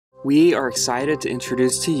We are excited to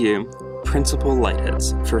introduce to you principal light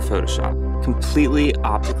hits for Photoshop, completely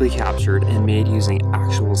optically captured and made using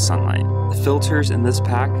actual sunlight. The filters in this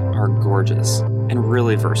pack are gorgeous and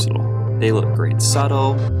really versatile. They look great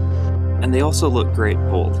subtle, and they also look great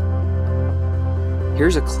bold.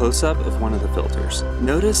 Here's a close-up of one of the filters.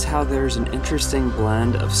 Notice how there's an interesting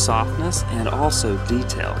blend of softness and also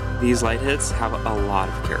detail. These light hits have a lot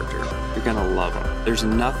of character. You're gonna love them. There's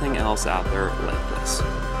nothing else out there like this.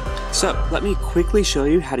 So let me quickly show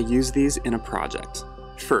you how to use these in a project.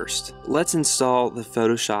 First, let's install the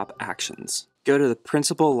Photoshop actions. Go to the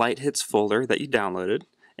Principal Light Hits folder that you downloaded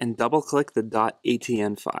and double-click the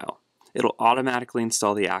 .atn file. It'll automatically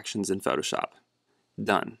install the actions in Photoshop.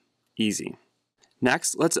 Done. Easy.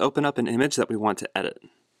 Next, let's open up an image that we want to edit.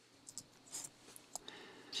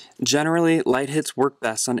 Generally, light hits work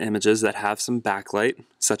best on images that have some backlight,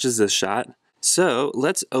 such as this shot. So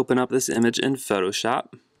let's open up this image in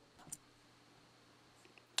Photoshop.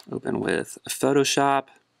 Open with Photoshop.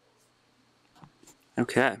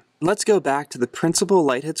 Okay, let's go back to the Principal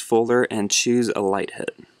Light Hits folder and choose a light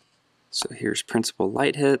hit. So here's Principal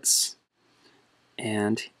Light Hits,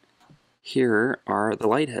 and here are the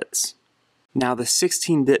light hits. Now the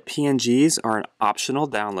 16-bit PNGs are an optional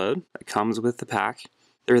download that comes with the pack.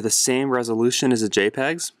 They're the same resolution as the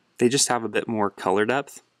JPEGs, they just have a bit more color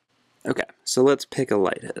depth. Okay, so let's pick a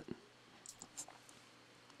light hit.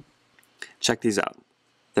 Check these out.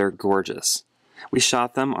 They're gorgeous. We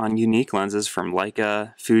shot them on unique lenses from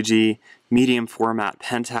Leica, Fuji, medium format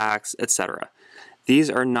Pentax, etc. These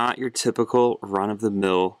are not your typical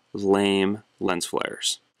run-of-the-mill lame lens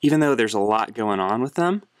flares. Even though there's a lot going on with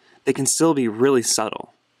them, they can still be really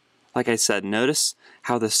subtle. Like I said, notice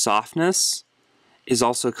how the softness is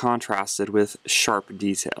also contrasted with sharp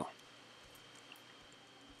detail.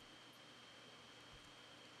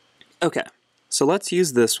 Okay, so let's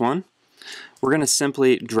use this one. We're going to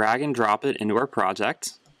simply drag and drop it into our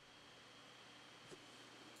project.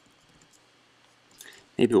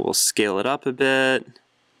 Maybe we'll scale it up a bit.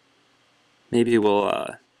 Maybe we'll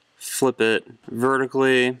flip it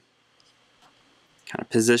vertically. Kind of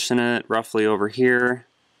position it roughly over here.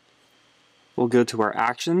 We'll go to our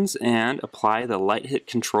actions and apply the light hit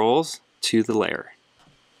controls to the layer.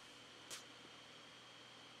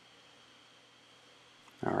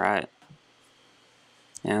 All right.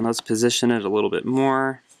 And let's position it a little bit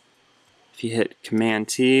more. If you hit Command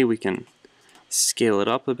T, we can scale it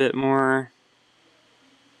up a bit more.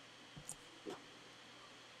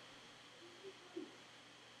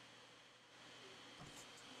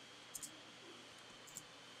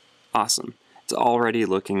 Awesome. It's already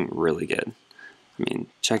looking really good. I mean,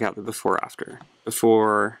 check out the before after.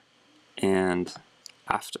 Before and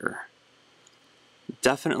after.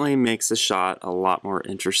 Definitely makes the shot a lot more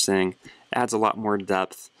interesting, adds a lot more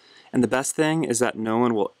depth, and the best thing is that no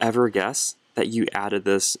one will ever guess that you added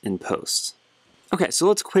this in post. Okay, so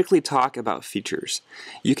let's quickly talk about features.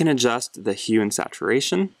 You can adjust the hue and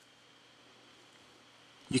saturation.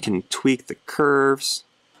 You can tweak the curves.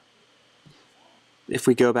 If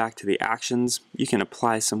we go back to the actions, you can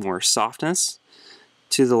apply some more softness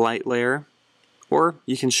to the light layer, or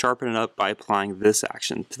you can sharpen it up by applying this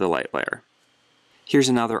action to the light layer. Here's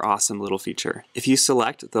another awesome little feature. If you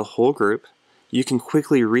select the whole group, you can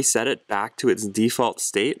quickly reset it back to its default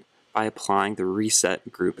state by applying the Reset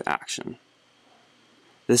Group action.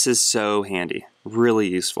 This is so handy, really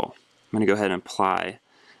useful. I'm going to go ahead and apply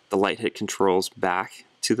the light hit controls back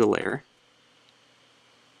to the layer.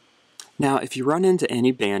 Now, if you run into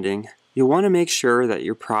any banding, you'll want to make sure that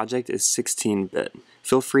your project is 16-bit.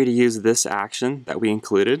 Feel free to use this action that we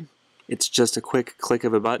included. It's just a quick click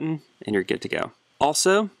of a button and you're good to go.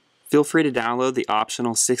 Also, feel free to download the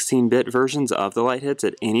optional 16-bit versions of the light hits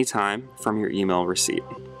at any time from your email receipt.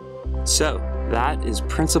 So, that is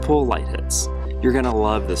Principal Light Hits. You're going to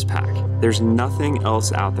love this pack. There's nothing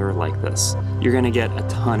else out there like this. You're going to get a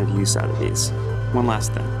ton of use out of these. One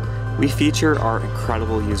last thing. We feature our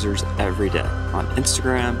incredible users every day on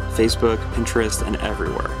Instagram, Facebook, Pinterest, and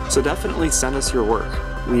everywhere. So definitely send us your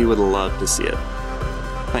work. We would love to see it.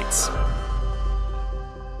 Thanks.